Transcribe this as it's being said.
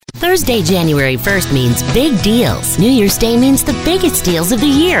Thursday, January 1st means big deals. New Year's Day means the biggest deals of the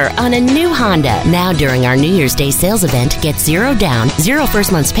year on a new Honda. Now during our New Year's Day sales event, get 0 down, 0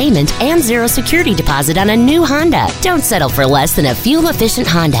 first month's payment, and 0 security deposit on a new Honda. Don't settle for less than a fuel-efficient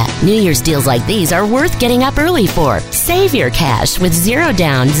Honda. New Year's deals like these are worth getting up early for. Save your cash with 0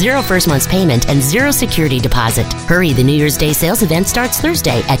 down, 0 first month's payment, and 0 security deposit. Hurry, the New Year's Day sales event starts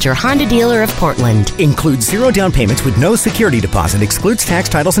Thursday at your Honda dealer of Portland. Includes 0 down payments with no security deposit. Excludes tax,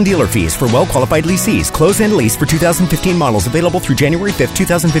 titles, and dealer fees for well-qualified lessees. Close-end lease for 2015 models available through January 5th,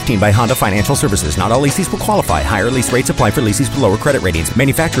 2015 by Honda Financial Services. Not all lessees will qualify. Higher lease rates apply for lessees with lower credit ratings.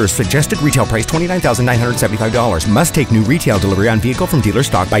 Manufacturer's suggested retail price $29,975. Must take new retail delivery on vehicle from dealer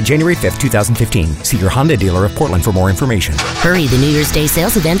stock by January 5th, 2015. See your Honda dealer of Portland for more information. Hurry, the New Year's Day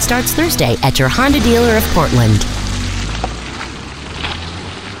sales event starts Thursday at your Honda dealer of Portland.